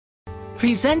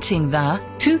Presenting the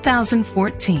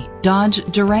 2014 Dodge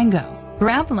Durango.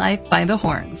 Grab life by the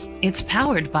horns. It's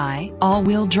powered by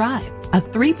all-wheel drive, a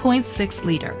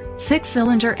 3.6-liter,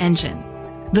 6-cylinder engine.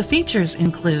 The features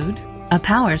include a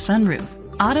power sunroof,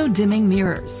 auto-dimming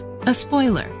mirrors, a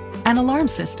spoiler, an alarm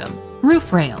system,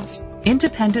 roof rails,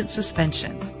 independent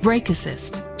suspension, brake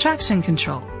assist, traction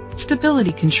control,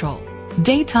 stability control,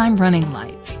 daytime running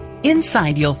lights.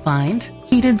 Inside you'll find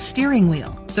heated steering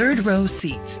wheel, third row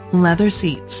seat, leather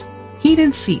seats,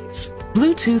 heated seats,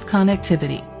 Bluetooth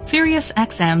connectivity, Sirius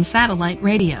XM satellite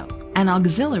radio, an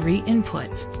auxiliary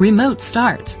input, remote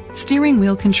start, steering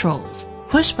wheel controls,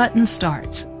 push button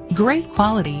start. Great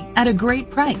quality at a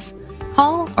great price.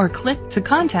 Call or click to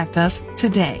contact us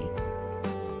today.